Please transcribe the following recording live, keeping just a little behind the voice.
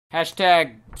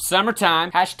Hashtag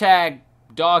summertime. Hashtag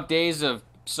dog days of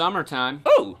summertime.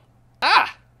 Oh,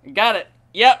 got it.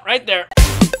 Yep, right there.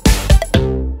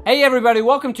 Hey everybody,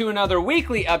 welcome to another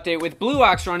weekly update with Blue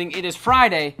Ox Running. It is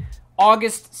Friday,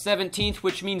 August 17th,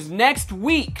 which means next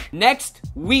week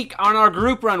on our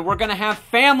group run, we're gonna have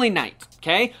family night,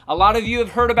 okay? A lot of you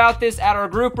have heard about this at our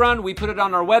group run. We put it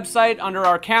on our website under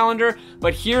our calendar,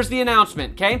 but here's the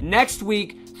announcement, okay? Next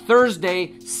week,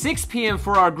 Thursday, 6 p.m.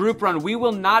 for our group run. We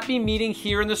will not be meeting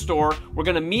here in the store. We're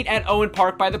gonna meet at Owen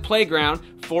Park by the playground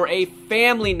for a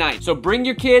family night. So bring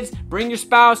your kids, bring your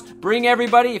spouse, bring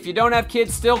everybody. If you don't have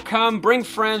kids, still come, bring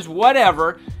friends,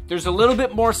 whatever. There's a little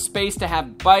bit more space to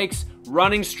have bikes,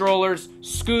 running strollers,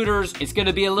 scooters. It's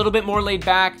gonna be a little bit more laid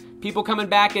back. People coming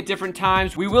back at different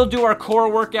times. We will do our core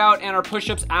workout and our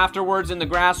push-ups afterwards in the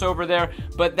grass over there,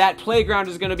 but that playground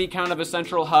is gonna be kind of a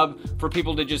central hub for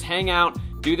people to just hang out,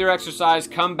 do their exercise,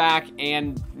 come back,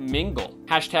 and mingle.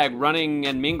 Hashtag running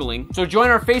and mingling. So join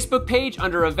our Facebook page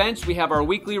under events. We have our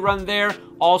weekly run there.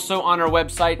 Also on our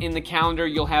website in the calendar,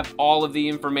 you'll have all of the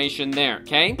information there,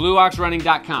 okay?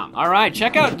 BlueOxRunning.com. All right,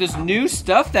 check out this new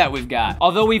stuff that we've got.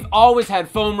 Although we've always had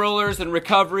foam rollers and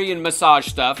recovery and massage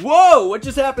stuff. Whoa, what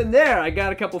just happened there? I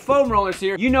got a couple foam rollers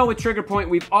here. You know with Trigger Point,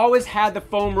 we've always had the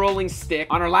foam rolling stick.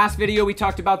 On our last video, we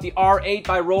talked about the R8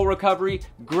 by Roll Recovery.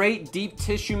 Great deep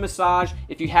tissue massage.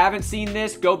 If you haven't seen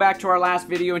this, go back to our last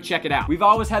video and check it out. We've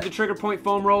always had the Trigger Point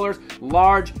foam rollers,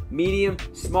 large, medium,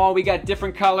 small. We got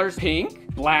different colors, pink,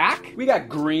 black, we got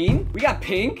green, we got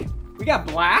pink, we got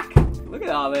black. Look at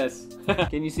all this.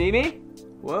 Can you see me?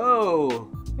 Whoa.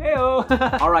 Hey-o.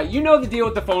 All right, you know the deal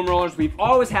with the foam rollers. We've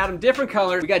always had them different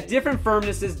colors. We got different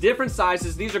firmnesses, different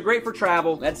sizes. These are great for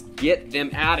travel. Let's get them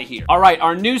out of here. All right,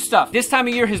 our new stuff. This time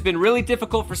of year has been really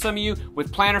difficult for some of you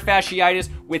with plantar fasciitis,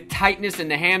 with tightness in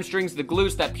the hamstrings, the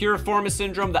glutes, that piriformis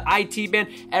syndrome, the IT band.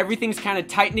 Everything's kind of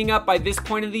tightening up by this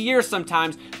point of the year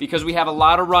sometimes because we have a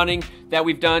lot of running that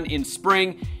we've done in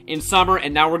spring, in summer,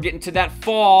 and now we're getting to that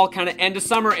fall, kind of end of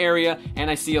summer area,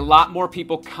 and I see a lot more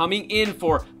people coming in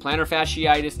for plantar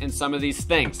fasciitis and some of these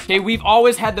things. Okay, we've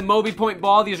always had the Moby Point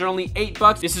ball. These are only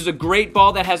 $8. This is a great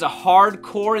ball that has a hard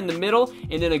core in the middle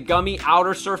and then a gummy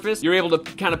outer surface. You're able to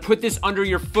kind of put this under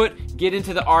your foot, get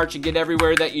into the arch, and get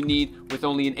everywhere that you need with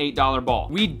only an $8 ball.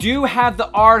 We do have the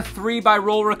R3 by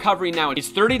Roll Recovery now. It's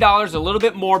 $30, a little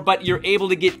bit more, but you're able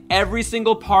to get every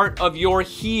single part of your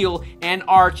heel and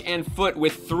arch and foot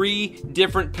with 3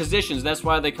 different positions. That's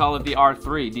why they call it the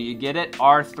R3. Do you get it?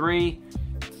 R3,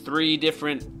 3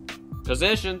 different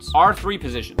positions. R3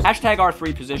 positions. Hashtag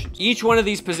R3 positions. Each one of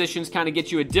these positions kind of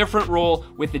gets you a different roll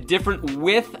with a different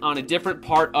width on a different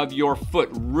part of your foot.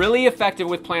 Really effective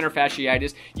with plantar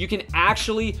fasciitis. You can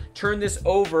actually turn this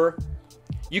over.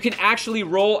 You can actually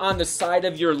roll on the side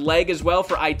of your leg as well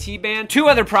for IT band. 2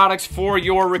 other products for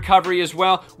your recovery as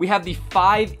well. We have the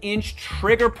 5-inch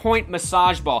Trigger Point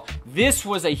massage ball. This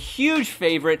was a huge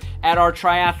favorite at our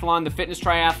triathlon, the fitness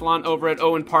triathlon over at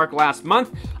Owen Park last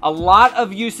month. A lot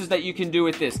of uses that you can do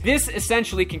with this. This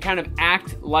essentially can kind of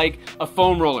act like a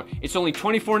foam roller. It's only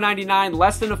 $24.99,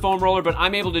 less than a foam roller, but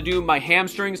I'm able to do my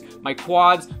hamstrings, my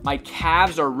quads, my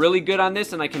calves are really good on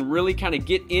this, and I can really kind of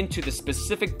get into the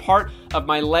specific part of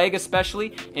my leg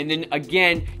especially, and then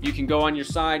again, you can go on your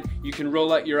side, you can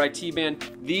roll out your IT band.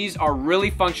 These are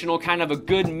really functional, kind of a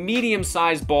good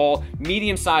medium-sized ball,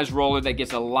 medium-sized roller that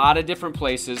gets a lot of different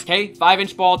places. Okay,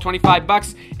 5-inch ball,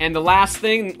 $25. And the last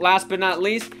thing, last but not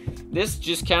least, this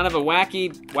just kind of a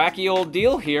wacky old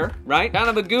deal here, right? Kind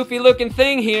of a goofy looking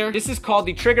thing here. This is called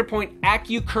the Trigger Point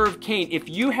AccuCurve Cane. If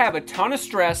you have a ton of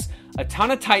stress, a ton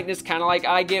of tightness, kind of like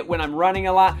I get when I'm running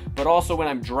a lot, but also when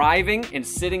I'm driving and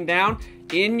sitting down,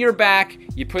 in your back,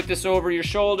 you put this over your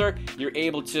shoulder, you're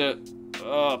able to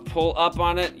pull up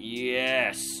on it.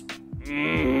 Yes.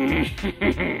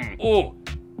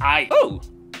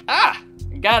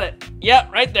 Got it.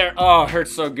 Yep, right there. Oh, it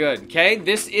hurts so good. Okay,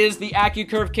 this is the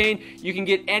AccuCurve cane. You can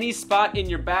get any spot in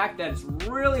your back that is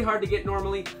really hard to get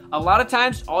normally. A lot of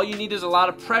times, all you need is a lot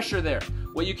of pressure there.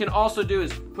 What you can also do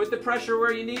is put the pressure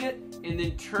where you need it and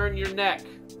then turn your neck.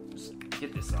 Just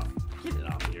get this off. Get it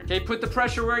off here. Okay, put the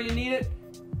pressure where you need it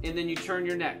and then you turn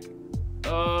your neck.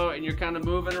 Oh, and you're kind of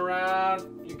moving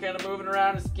around. You're kind of moving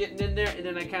around. It's getting in there. And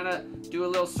then I kind of do a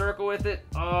little circle with it.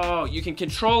 Oh, you can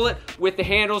control it with the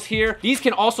handles here. These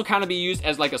can also kind of be used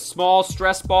as like a small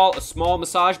stress ball, a small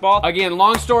massage ball. Again,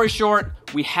 long story short,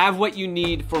 we have what you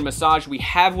need for massage. We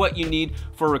have what you need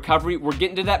for recovery. We're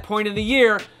getting to that point of the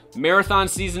year. Marathon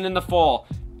season in the fall.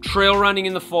 Trail running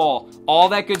in the fall. All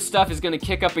that good stuff is gonna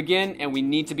kick up again, and we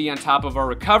need to be on top of our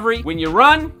recovery. When you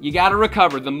run, you gotta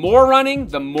recover. The more running,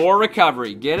 the more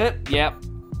recovery. Get it? Yep.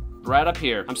 right up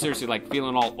here. I'm seriously like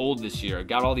feeling all old this year. I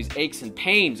got all these aches and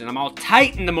pains and I'm all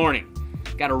tight in the morning.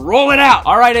 Gotta roll it out.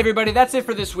 All right, everybody, that's it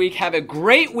for this week. Have a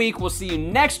great week. We'll see you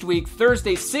next week,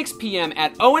 Thursday, 6 p.m.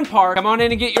 at Owen Park. Come on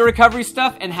in and get your recovery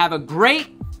stuff and have a great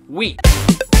week.